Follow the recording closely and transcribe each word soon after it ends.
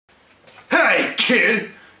kid,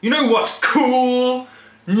 you know what's cool?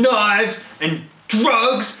 Knives and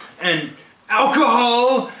drugs and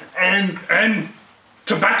alcohol and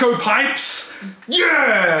tobacco pipes.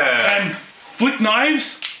 yeah! And flick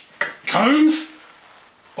knives, combs.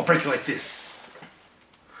 I'll break it like this.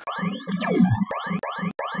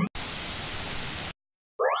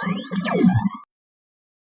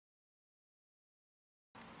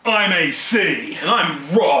 I'm AC. And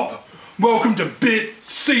I'm Rob. Welcome to Bit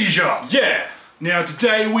Seizure. Yeah. Now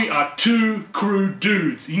today we are two crude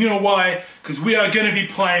dudes. You know why? Because we are going to be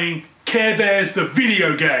playing Care Bears the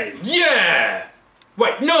video game. Yeah!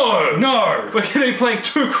 Wait, no! No! We're going to be playing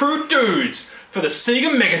Two Crude Dudes for the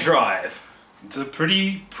Sega Mega Drive. It's a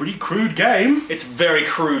pretty crude game. It's a very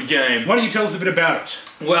crude game. Why don't you tell us a bit about it?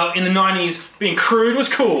 Well, in the 90s, being crude was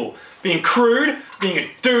cool. Being crude, being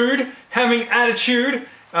a dude, having attitude,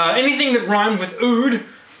 anything that rhymed with ood,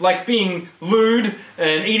 like being lewd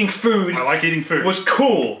and eating food. I like eating food. Was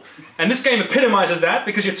cool. And this game epitomizes that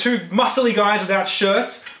because you're two muscly guys without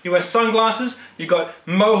shirts, you wear sunglasses, you've got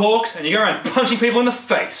mohawks, and you go around punching people in the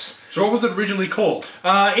face. So what was it originally called?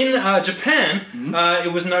 In Japan,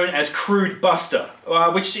 it was known as Crude Buster,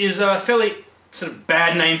 which is a fairly sort of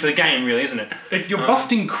bad name for the game, really, isn't it? If you're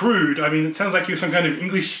busting crude, I mean, it sounds like you're some kind of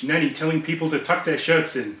English nanny telling people to tuck their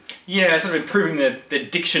shirts in. Yeah, sort of improving their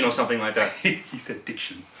diction or something like that. He said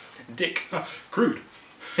diction. Dick. Crude.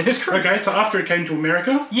 It is crude. Okay, so after it came to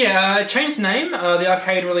America? Yeah, it changed name. The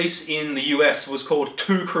arcade release in the US was called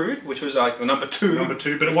Two Crude, which was like the number two. Number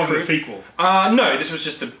two, but it wasn't a sequel. No, this was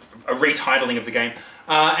just a retitling of the game.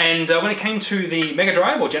 And when it came to the Mega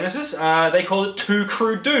Drive, or Genesis, they called it Two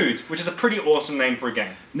Crude Dudes, which is a pretty awesome name for a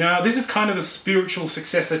game. Now, this is kind of the spiritual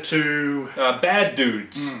successor to... Bad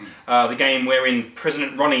Dudes, the game wherein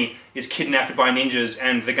President Ronnie is kidnapped by ninjas,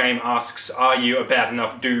 and the game asks, are you a bad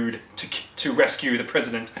enough dude to rescue the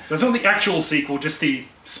president? So it's not the actual sequel, just the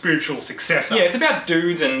spiritual successor. Yeah, it's about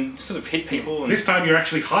dudes and sort of hit people. And this time you're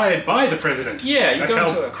actually hired by the president. Yeah, you That's go how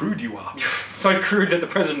into crude you are. So crude that the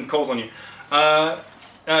president calls on you.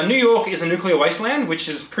 New York is a nuclear wasteland, which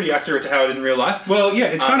is pretty accurate to how it is in real life. Well, yeah,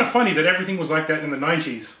 it's kind of funny that everything was like that in the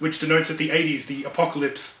 90s, which denotes that the 80s, the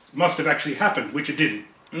apocalypse must have actually happened, which it didn't.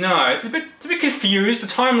 No, it's a bit confused. The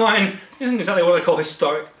timeline isn't exactly what I call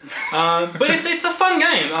historic, but it's a fun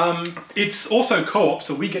game. It's also co-op,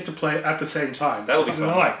 so we get to play it at the same time. That'll be Something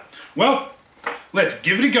fun. I like. Well, let's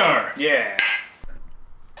give it a go. Yeah.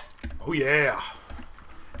 Oh yeah,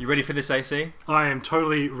 You ready for this, AC? I am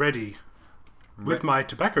totally ready with my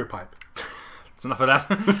tobacco pipe. That's enough of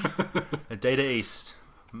that. A Day to East.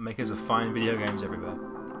 Makers of fine video games everywhere.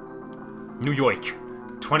 New York,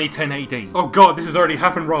 2010 AD. Oh god, this has already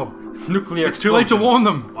happened, Rob. Nuclear It's too late to warn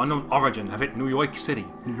them. Unknown origin have hit New York City.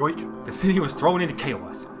 New York? The city was thrown into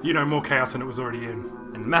chaos, You know, more chaos than it was already in.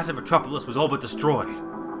 and the massive metropolis was all but destroyed.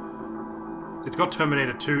 It's got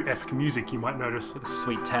Terminator 2-esque music, you might notice. That's a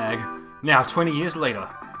sweet tag. Now, 20 years later,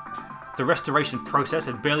 the restoration process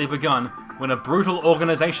had barely begun when a brutal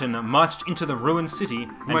organization marched into the ruined city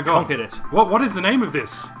and conquered it. What is the name of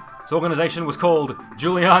this? This organization was called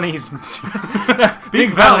Giuliani's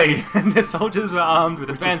Big Valley, and their soldiers were armed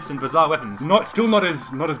with advanced and bizarre weapons. Still not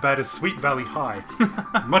as bad as Sweet Valley High.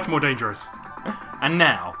 Much more dangerous. And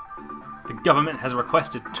now, the government has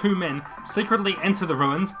requested 2 men secretly enter the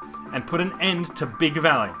ruins and put an end to Big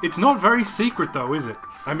Valley. It's not very secret though, is it?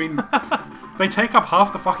 I mean, they take up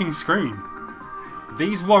half the fucking screen.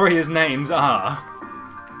 These warriors' names are...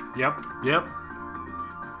 Yep.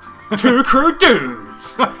 Two Crude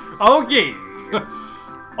Dudes! Oh yeah!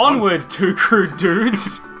 Onward, Two Crude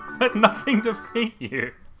Dudes! Let nothing defeat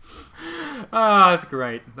you. Ah, that's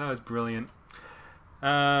great. That was brilliant.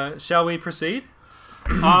 Shall we proceed?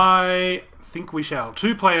 I think we shall.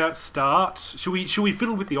 2-player start. Should we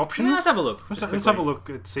fiddle with the options? Yeah, let's have a look. Let's have a look.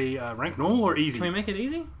 Let's see. Rank normal or easy? Can we make it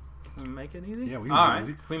easy? Yeah, we can make Alright. it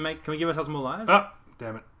easy. Can we give ourselves more lives? Ah,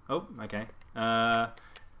 damn it. Oh, okay.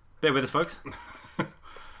 Bear with us, folks.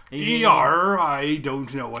 Easy. ER, I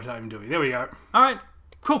don't know what I'm doing. There we go. Alright,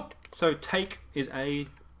 cool. So take is A,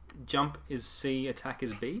 jump is C, attack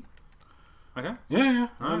is B. Okay. Yeah.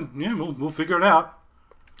 We'll figure it out.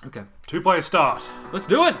 Okay. 2-player start. Let's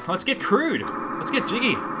do it. Let's get crude. Let's get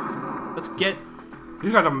jiggy. Let's get...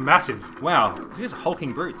 These guys are massive. Wow. These guys are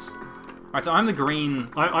hulking brutes. Alright, so I'm the green...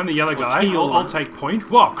 I'm the yellow guy. teal I'll one. take point.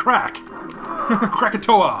 Whoa, crack.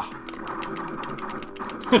 Krakatoa.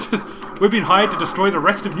 We've been hired to destroy the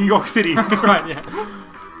rest of New York City. That's right, yeah.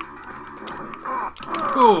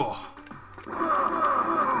 Oh.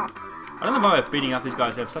 I don't know why we're beating up these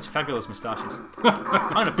guys. They have such fabulous moustaches.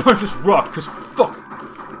 I'm gonna punch this rock, because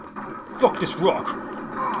fuck this rock.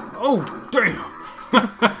 Oh, damn.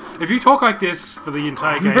 If you talk like this for the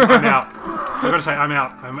entire game, I'm out. I've got to say, I'm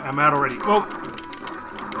out. I'm out already. Well,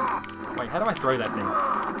 wait, how do I throw that thing?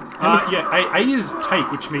 yeah, A is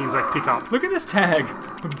take, which means like pick up. Look at this tag.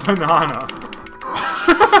 Banana.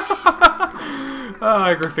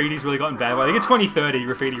 Oh, graffiti's really gotten bad. I think in 2030,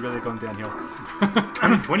 graffiti really gone downhill.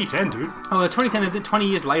 2010, dude. Oh, 2010 is 20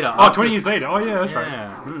 years later. Oh, 20 years later. Oh, yeah, that's right.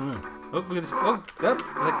 Oh, look at this. Oh,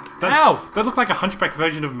 ow! That looked like a hunchback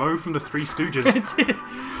version of Mo from the Three Stooges. It did.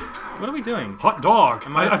 What are we doing? Hot dog.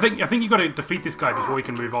 I think you got to defeat this guy before we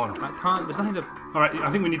can move on. I can't. There's nothing to. All right,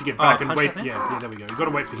 I think we need to get back and wait. Yeah, there we go. You got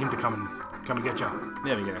to wait for him to come and get you.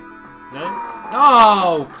 There we go. No.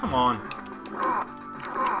 Oh, come on.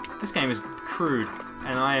 This game is crude,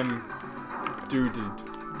 and I am dude.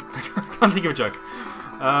 I can't think of a joke.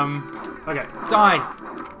 Okay. Die.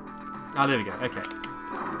 Oh, there we go. Okay.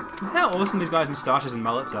 How awesome these guys' moustaches and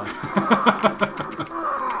mullets are.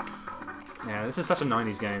 Yeah, this is such a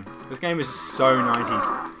 90s game. This game is so 90s.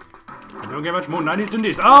 I don't get much more 90s than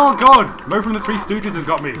this. Oh god! Mo from the Three Stooges has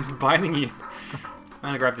got me. He's biting you. I'm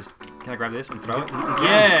gonna grab this. Can I grab this and throw it?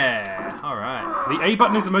 Yeah! Alright. The A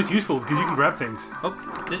button is the most useful because you can grab things. Oh,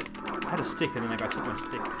 I had a stick and then that guy took my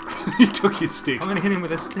stick. You took his stick. I'm gonna hit him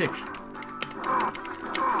with a stick.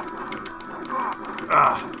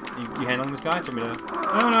 Ah. You handling this guy? Do you want me to...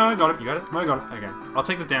 No, I got it. You got it? I got it. Okay. I'll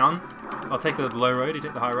take the down. I'll take the low road, you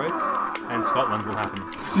take the high road. And Scotland will happen.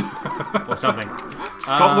 Or something.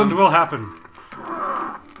 Scotland will happen.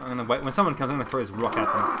 I'm gonna wait. When someone comes, I'm gonna throw this rock at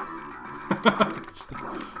them.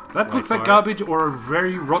 That looks like garbage or a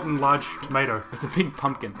very rotten large tomato. It's a big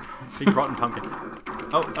pumpkin. Big rotten pumpkin.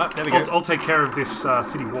 Oh, there we go. I'll take care of this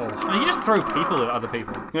city wall. Oh, you just throw people at other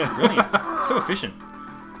people. Yeah. Really? So efficient.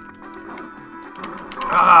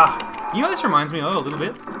 Ah! You know what this reminds me of a little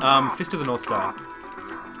bit? Fist of the North Star.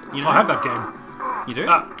 You know? I have that game. You do?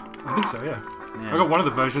 I think so, yeah. I got one of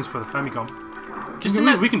the versions for the Famicom.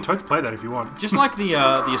 We can totes play that if you want. Just like the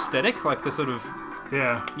aesthetic, like the sort of...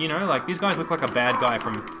 Yeah. You know, like these guys look like a bad guy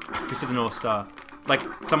from Fist of the North Star. Like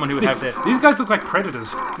someone who would have their... These guys look like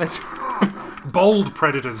predators. Bold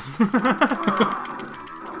predators. Wait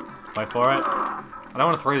for it. I don't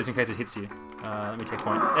want to throw this in case it hits you. Let me take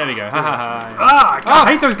point. There we go. Ha ha ha. Ah!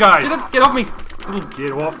 I hate those guys! Get off me! Little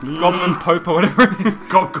Get off me! Goblin Pope or whatever it is.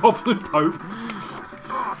 Goblin Pope.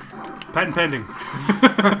 Patent pending.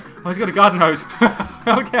 Oh, he's got a garden hose.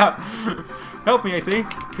 Look out. Help me, AC.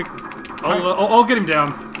 I'll get him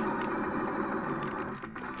down.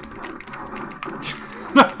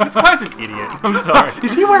 This guy's an idiot. I'm sorry.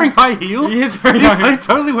 Is he wearing high heels? He is wearing high heels. He's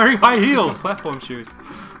totally wearing high heels. Platform shoes.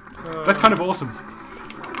 That's kind of awesome.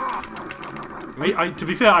 To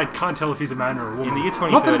be fair, I can't tell if he's a man or a woman. In the year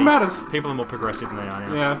 2030, not that it matters. People are more progressive than they are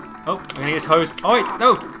now. Yeah. Oh, I'm gonna get this hose. Oh wait,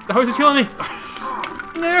 no! The hose is killing me!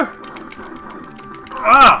 No!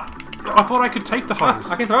 Ah! I thought I could take the hose.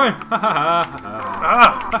 I can throw him!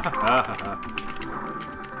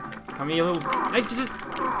 Come here, you little... Hey, just...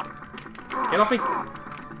 Get off me!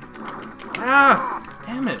 Ah!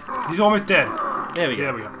 Damn it! He's almost dead. There we go.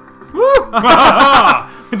 There we go. Woo!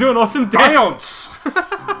 We're doing awesome dance!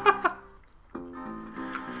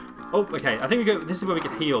 Oh, okay. I think we go. This is where we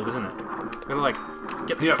get healed, isn't it? We gotta like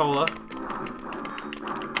get the cola.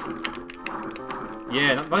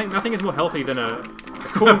 Yeah, nothing is more healthy than a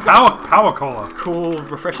cool power cola. Cool,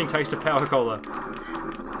 refreshing taste of power cola.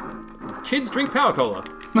 Kids drink power cola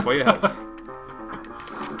for your health.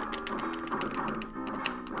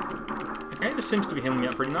 Okay, this seems to be healing me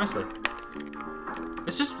up pretty nicely.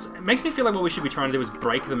 It makes me feel like what we should be trying to do is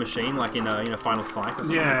break the machine, like in a Final Fight or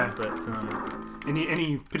something. Yeah. But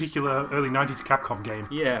any particular early 90s Capcom game.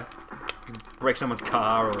 Yeah. Break someone's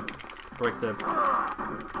car or break the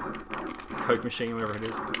Coke machine, whatever it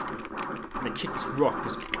is. And then kick this rock.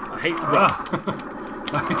 I hate rocks.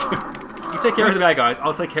 You take care of the bad guys,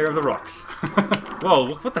 I'll take care of the rocks.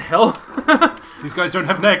 Whoa, what the hell? These guys don't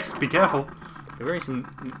have necks, be careful. They're wearing some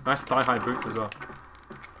nice thigh-high boots as well.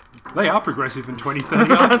 They are progressive in 2030.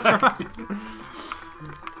 That's right.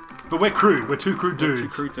 But we're crude. We're two crude dudes. Two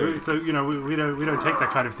crude dudes. So you know we don't take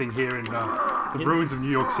that kind of thing here in the ruins of New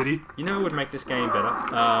York City. You know what would make this game better?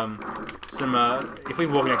 If we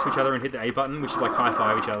walk next to each other and hit the A button, we should like high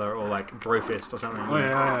five each other or like bro fist or something. Oh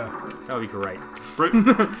yeah. That would be great.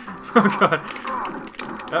 Oh god.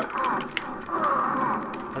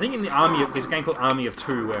 I think in the army, there's a game called Army of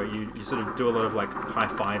Two where you sort of do a lot of like high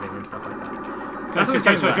fiving and stuff like that. That's what this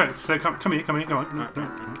game is. So come here, come on. No.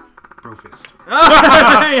 Bro fist.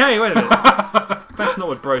 hey, wait a minute. That's not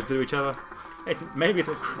what bros do to each other. Maybe it's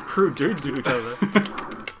what crude dudes do to each other.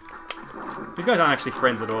 These guys aren't actually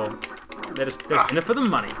friends at all. They're just in it for the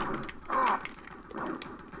money.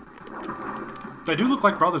 They do look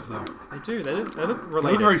like brothers, though. They do. They look They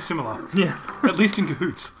related. look very similar. Yeah. At least in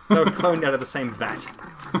cahoots. They were cloned out of the same vat.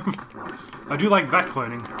 I do like vat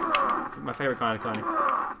cloning. It's my favourite kind of cloning.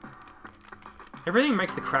 Everything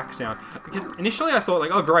makes the crack sound. Because initially I thought, like,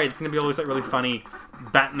 oh great, it's going to be all these like really funny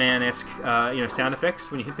Batman-esque, sound effects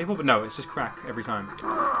when you hit people, but no, it's just crack every time.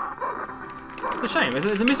 It's a shame.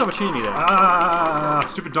 There's a missed opportunity there. Ah,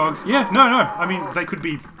 stupid dogs. Yeah, no. I mean, they could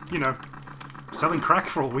be, selling crack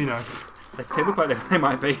for all we know. They look like they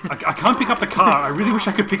might be. I can't pick up the car. I really wish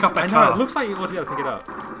I could pick up that car. It looks like you ought to be able to pick it up.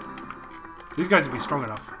 These guys would be strong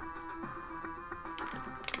enough.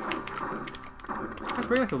 It's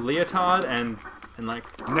wearing like a leotard and like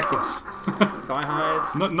necklace. Thigh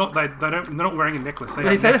highs. They're not wearing a necklace. They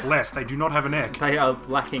have necklace. They do not have a neck. They are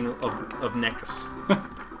lacking of necks.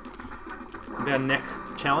 They're neck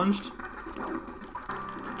challenged.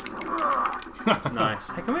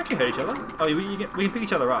 Nice. Hey, can we actually hurt each other? Oh, we can pick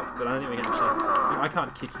each other up, but I don't think we can actually. I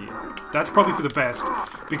can't kick you. That's probably for the best,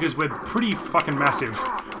 because we're pretty fucking massive.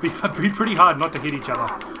 It'd be pretty hard not to hit each other.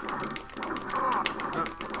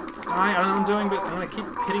 Sorry, I don't know what I'm doing, but I'm gonna keep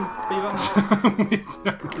hitting B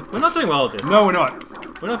buttons. We're not doing well at this. No, we're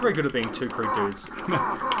not. We're not very good at being two crude dudes.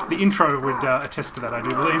 The intro would attest to that, I do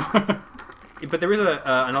believe. But there is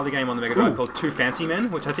another game on the Mega Drive called Two Fancy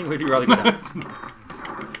Men, which I think we'd be really good at.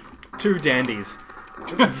 Two dandies.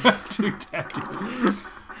 Two dandies.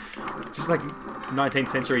 Just like 19th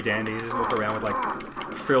century dandies, just walk around with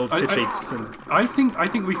like frilled kerchiefs and. I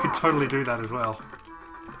think we could totally do that as well.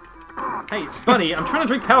 Hey, buddy, I'm trying to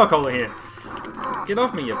drink power cola here. Get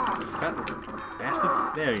off me, you fat bastards.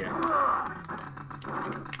 There we go.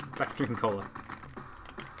 Back to drinking cola.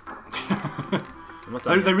 I'm not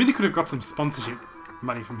done They really could have got some sponsorship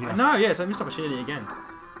money from here. No, yeah, so I missed opportunity again.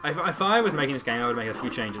 If I was making this game, I would make a few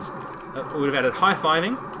changes. I would have added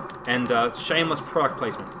high-fiving and shameless product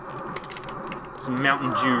placement. Some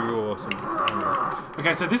Mountain Dew or some...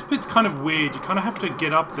 Okay, so this bit's kind of weird. You kind of have to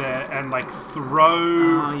get up there and, like, throw...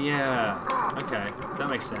 Oh, yeah. Okay, that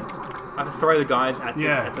makes sense. I have to throw the guys at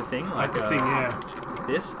the thing? Like, at the thing, yeah.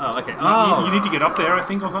 This? Oh, okay. You need to get up there, I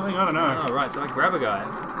think, or something? I don't know. Oh, right, so I grab a guy.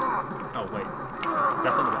 Oh, wait.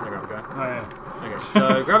 That's not the button to grab a guy. Oh, yeah. Okay,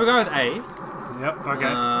 so grab a guy with A. Yep, okay.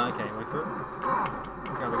 Okay, wait for it.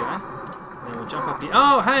 Grab a guy. Then we'll jump up here.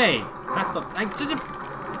 Oh, hey! That's not...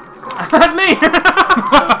 That's me!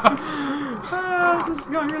 This is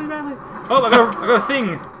going really badly. Oh, I got a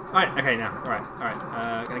thing! Alright, okay, now. Alright.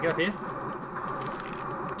 Can I get up here?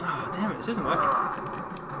 Oh, damn it, this isn't working.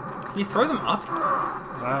 Can you throw them up?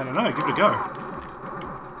 I don't know, give it a go.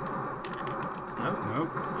 Nope.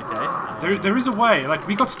 Okay. There is a way. Like,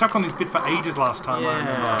 we got stuck on this bit for ages last time, I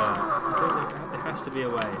remember. So there has to be a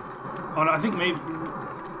way. Oh, no, I think maybe...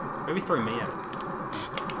 Maybe throw me at it.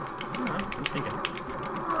 Alright, I'm just thinking.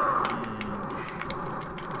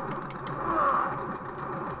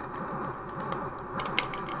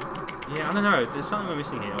 Yeah, I don't know. There's something we're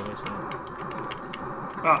missing here, obviously.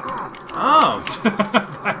 Oh!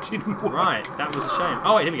 That didn't work. Right, that was a shame.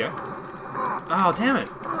 Oh, wait, here we go. Oh, damn it.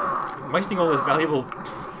 I'm wasting all those valuable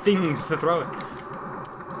things to throw it.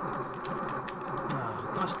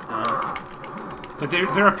 Oh, gosh darn. But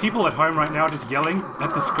there are people at home right now just yelling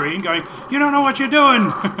at the screen, going, "You don't know what you're doing!"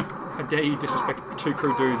 How dare you disrespect Two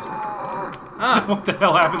Crude Dudes. Ah! What the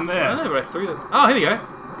hell happened there? I don't know, but I threw them. Oh, here we go.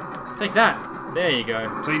 Take that. There you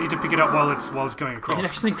go. So you need to pick it up while it's going across. You can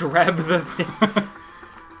actually grab the thing.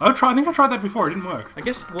 I think I tried that before, it didn't work. I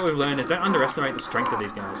guess what we've learned is don't underestimate the strength of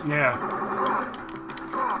these guys. Yeah.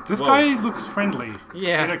 This guy looks friendly.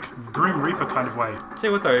 Yeah. In a Grim Reaper kind of way. Tell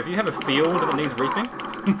you what though, if you have a field that needs reaping,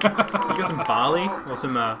 you got some barley or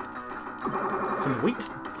some wheat,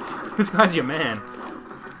 this guy's your man.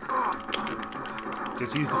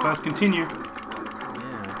 Just use the first continue.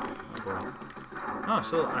 Yeah. Oh boy. Oh,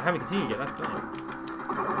 so I haven't continued yet, that's brilliant.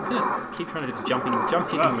 I'm gonna keep trying to do this jump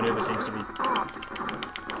kicking maneuver seems to be...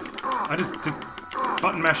 I just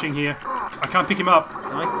button mashing here. I can't pick him up.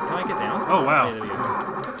 Can I get down? Oh wow. Yeah, there we go.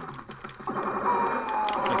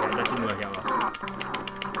 Okay, that didn't work out well.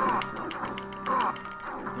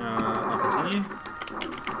 I'll continue.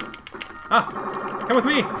 Ah! Come with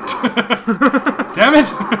me! Damn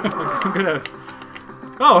it! I'm gonna...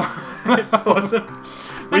 Oh! Awesome.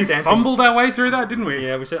 We fumbled our way through that, didn't we?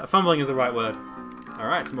 Yeah, we said fumbling is the right word.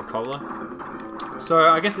 Alright, some more cola. So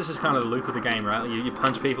I guess this is kind of the loop of the game, right? You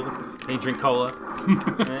punch people, then you drink cola,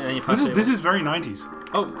 and then you punch people. This is very 90s.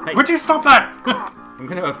 Oh, hey! Would you stop that? I'm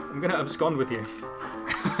gonna abscond with you.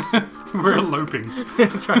 We're eloping.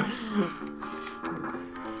 That's right.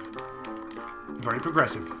 Very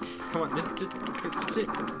progressive. Come on, just sit.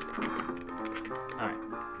 Alright.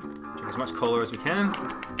 Drink as much cola as we can.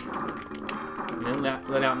 And then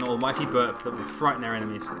let out an almighty burp that will frighten our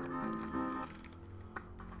enemies.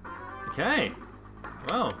 Okay.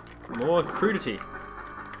 Well, more crudity.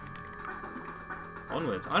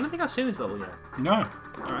 Onwards. I don't think I've seen this level yet. No.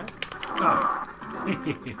 Alright. Oh.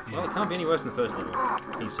 Well, it can't be any worse than the first level,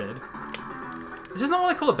 he said. This is not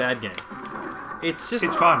what I call a bad game. It's just...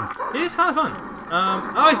 It's fun. It is kind of fun.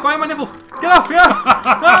 Oh, he's biting my nipples! Get off! Get off!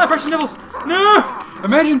 Ah, press your nipples! No!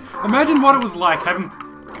 Imagine what it was like having...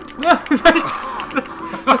 No!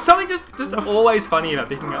 There's something just always funny about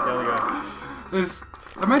picking up the other guy.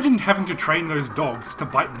 Imagine having to train those dogs to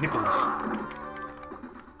bite nipples.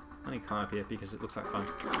 I need to climb up here because it looks like fun.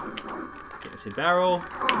 Get this here barrel.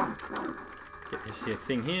 Get this here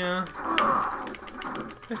thing here.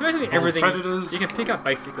 It's basically everything. Predators. You can pick up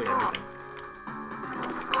basically everything.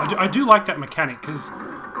 I do like that mechanic because,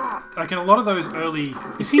 like in a lot of those early,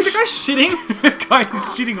 Is he the guy shitting? The guy is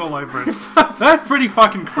shitting all over it. That's pretty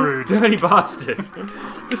fucking crude. Dirty bastard.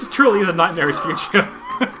 This truly is a nightmarish future.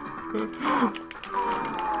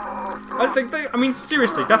 I mean,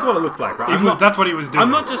 seriously, that's what it looked like, right? That's what he was doing.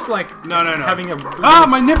 I'm not just like having a... Ah,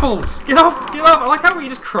 my nipples! Get off! Get off! I like how he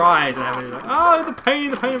just cries and everything like, oh, the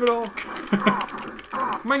pain of it all.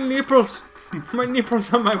 My nipples! My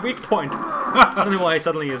nipples are my weak point. I don't know why he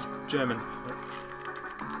suddenly is German.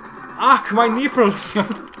 Ach, my nipples!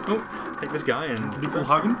 Oh, take this guy and... Nipple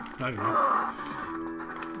hugging? I don't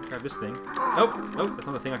know. Grab this thing. Oh, that's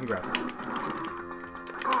not the thing I can grab.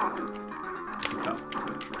 Just a cup.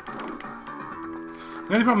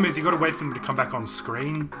 The only problem is you got to wait for them to come back on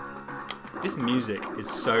screen. This music is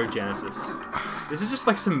so Genesis. This is just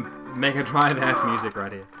like some Mega Drive ass music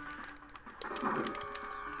right here.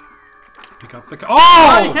 Pick up the car.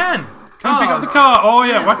 Oh! You can! Can't pick up the car! Oh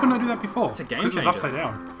yeah, damn. why couldn't I do that before? It's a game Because it was changer. upside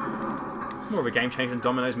down. It's more of a game changer than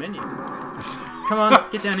Domino's menu. Come on,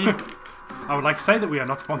 get down here. I would like to say that we are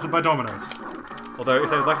not sponsored by Domino's. Although, if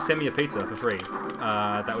they would like to send me a pizza for free,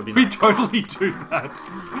 that would be We nice. totally do that.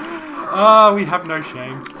 Oh, we have no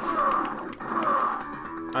shame.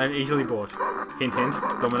 I'm easily bored. Hint, hint.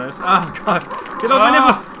 Domino's. Oh, God. Get off my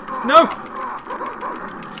nipples! No!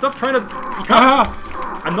 Stop trying to... You can't...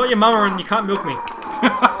 I'm not your mama and you can't milk me.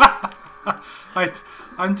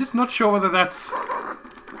 I'm just not sure whether that's...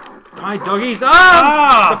 Die, doggies!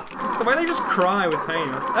 Ah! The way they just cry with pain.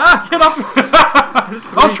 Ah! Get off me!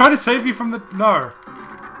 I was trying to save you from the... No.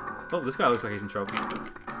 Oh, this guy looks like he's in trouble.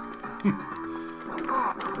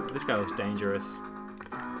 This guy looks dangerous.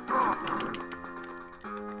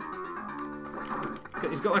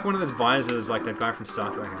 He's got like one of those visors like that guy from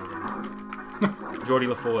Star Trek. Geordie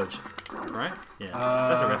LaForge. Right? Yeah.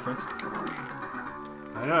 That's a reference.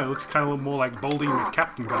 I don't know, it looks kind of more like Baldy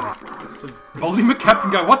McCaptain guy. So, Baldy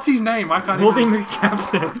McCaptain guy. What's his name? I can't Baldy even...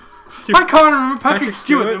 McCaptain. I can't remember. Patrick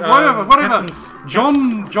Stewart. Whatever. Captain...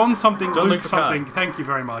 John something. John Luke Luke something. Thank you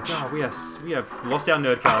very much. Oh, we have lost our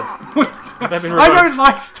nerd cards. They've been I revoked. don't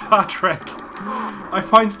like Star Trek. I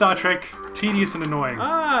find Star Trek tedious and annoying.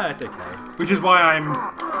 Ah, it's okay. Which is why I'm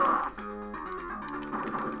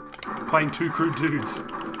playing Two Crude Dudes.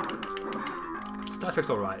 Star Trek's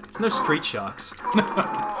alright. It's no Street Sharks.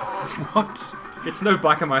 What? It's no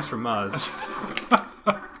biker mice from Mars.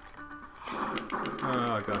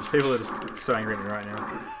 Oh gosh, people are just so angry at me right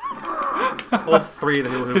now. All three of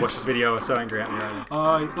the people who watch this video are so angry at me right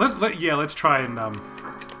now. Let's try and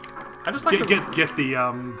I just like get the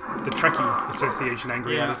Trekkie Association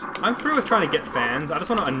angry at us. I'm through with trying to get fans. I just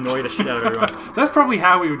want to annoy the shit out of everyone. That's probably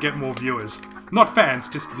how we would get more viewers. Not fans,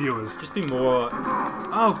 just viewers. Just be more...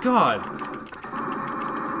 Oh god.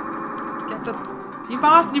 Get the... You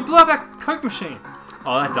bastard, you blew up that Coke machine.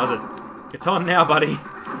 Oh, that does it. It's on now, buddy.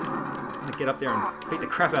 I'm gonna get up there and beat the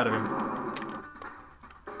crap out of him.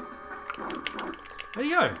 Where'd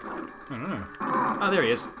he go? I don't know. Oh, there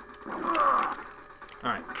he is.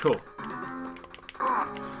 Alright, cool.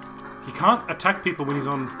 He can't attack people when he's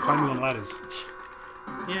climbing on ladders.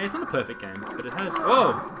 Yeah, it's not a perfect game, but it has...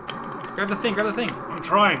 Whoa! Grab the thing, grab the thing. I'm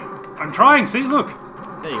trying, see, look!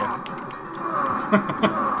 There you go.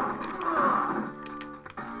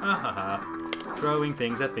 Throwing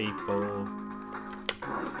things at people.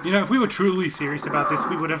 You know, if we were truly serious about this,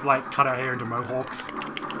 we would have, like, cut our hair into mohawks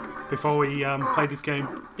before we played this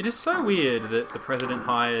game. It is so weird that the president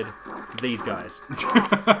hired these guys.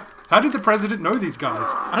 How did the president know these guys?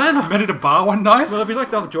 I don't know. Met at a bar one night? Well, if he's like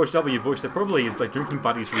George W. Bush, they're probably his like drinking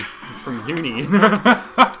buddies from uni.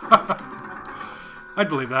 I'd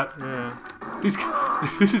believe that. Yeah.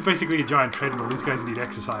 This is basically a giant treadmill. These guys need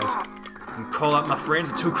exercise. And call out my friends,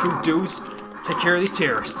 the Two Crude Dudes. Take care of these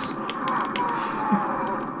terrorists.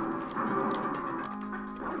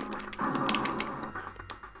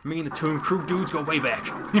 Me and the Two Crude Dudes go way back.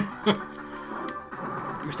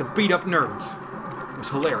 used to beat up nerds. It was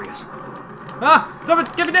hilarious. Ah! Stop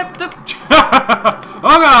it! Give me that!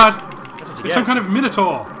 Oh god! That's what you It's get. some kind of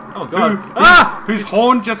minotaur. Oh god. Whose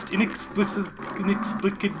horn just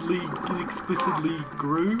inexplicably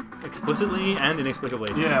grew. Explicitly and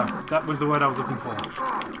inexplicably. Yeah, that was the word I was looking for.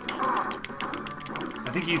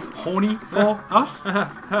 I think he's horny for us.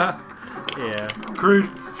 Yeah. Crude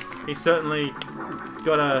He's certainly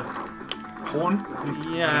got a... horn.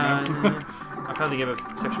 Yeah. I can't think of a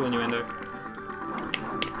sexual innuendo.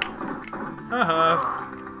 Haha.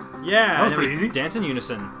 Yeah. That was and then pretty we easy. Dance in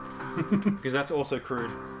unison. Because that's also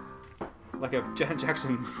crude. Like a Janet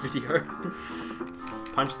Jackson video.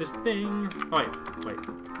 Punch this thing. Oh, wait.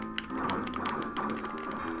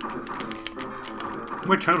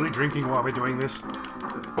 We're totally drinking while we're doing this.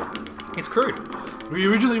 It's crude. We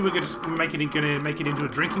originally were going to make it into a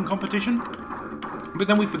drinking competition, but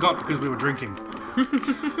then we forgot because we were drinking.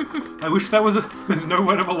 I wish that was there's no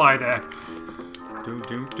word of a lie there.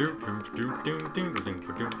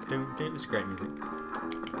 This is great music.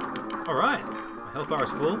 Alright. My health bar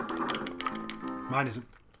is full. Mine isn't.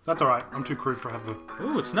 That's alright. I'm too crude for have the...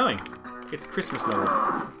 Ooh, it's snowing. It's Christmas level.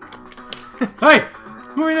 Hey!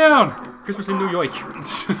 Move me down! Christmas in New York. What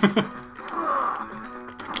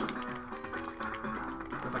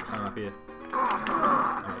if I climb up here?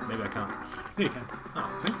 Alright, maybe I can't. Yeah, you can.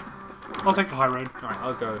 Oh. See? I'll take the high road. Alright,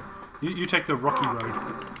 I'll go. You take the rocky road.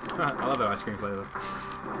 I love that ice cream flavour.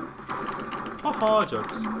 Haha,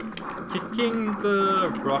 jokes. Kicking the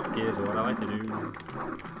rock is what I like to do.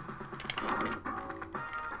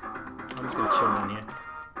 I'm just gonna chill down here.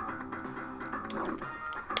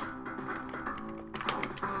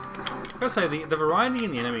 I gotta say, the variety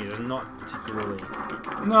in the enemies is not particularly...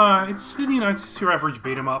 No, it's it's just your average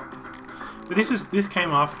beat 'em up. But this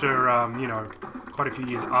came after quite a few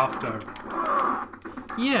years after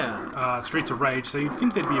Yeah. Streets of Rage, so you'd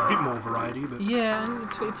think there'd be a bit more variety. But Yeah, and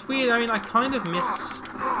it's weird. I mean, I kind of miss...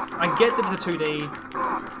 I get that it's a 2D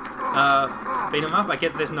beat 'em up. I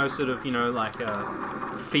get there's no sort of,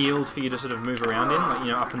 field for you to sort of move around in, like,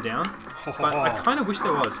 up and down. But I kind of wish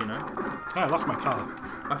there was, Oh, I lost my car.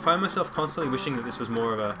 I find myself constantly wishing that this was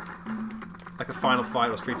more of a Final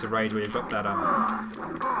Fight or Streets of Rage, where you've got that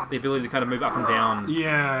the ability to kind of move up and down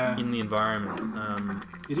Yeah. in the environment.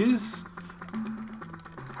 It is...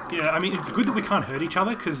 Yeah, I mean, it's good that we can't hurt each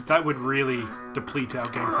other, because that would really deplete our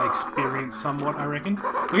gameplay experience somewhat, I reckon.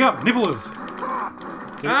 Look out, nibblers!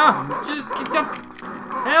 Just get up!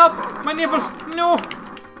 Help! My nipples! No!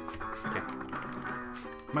 Okay.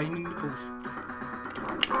 My nipples.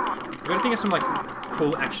 We've got to think of some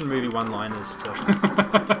cool action movie one-liners to...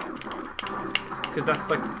 Because that's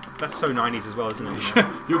so 90s as well, isn't it?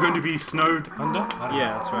 You're going to be snowed under?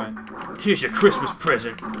 Yeah, that's right. Here's your Christmas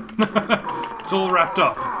present. It's all wrapped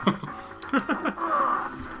up.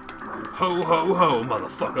 Ho ho ho,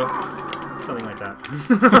 motherfucker. Something like that.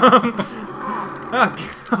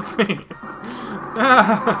 Get off me.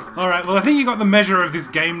 Alright, well I think you got the measure of this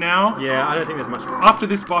game now. Yeah, I don't think there's much. After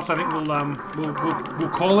this boss, I think we'll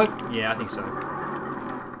call it. Yeah, I think so.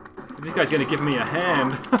 This guy's gonna give me a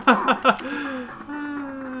hand.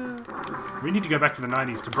 We need to go back to the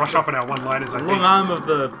 90s to brush up on our one-liners, I Long think. arm of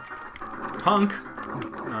the punk.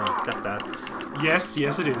 Oh, that's bad. Yes,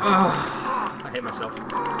 it is. I hate myself.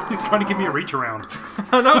 He's trying to give me a reach around.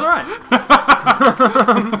 That was alright.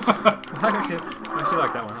 I actually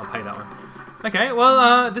like that one. I'll pay that one. Okay,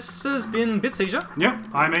 well, this has been Bit Seizure. Yep,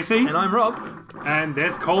 I'm AC. And I'm Rob. And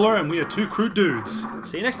there's Cola, and we are Two Crude Dudes.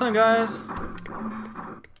 See you next time, guys.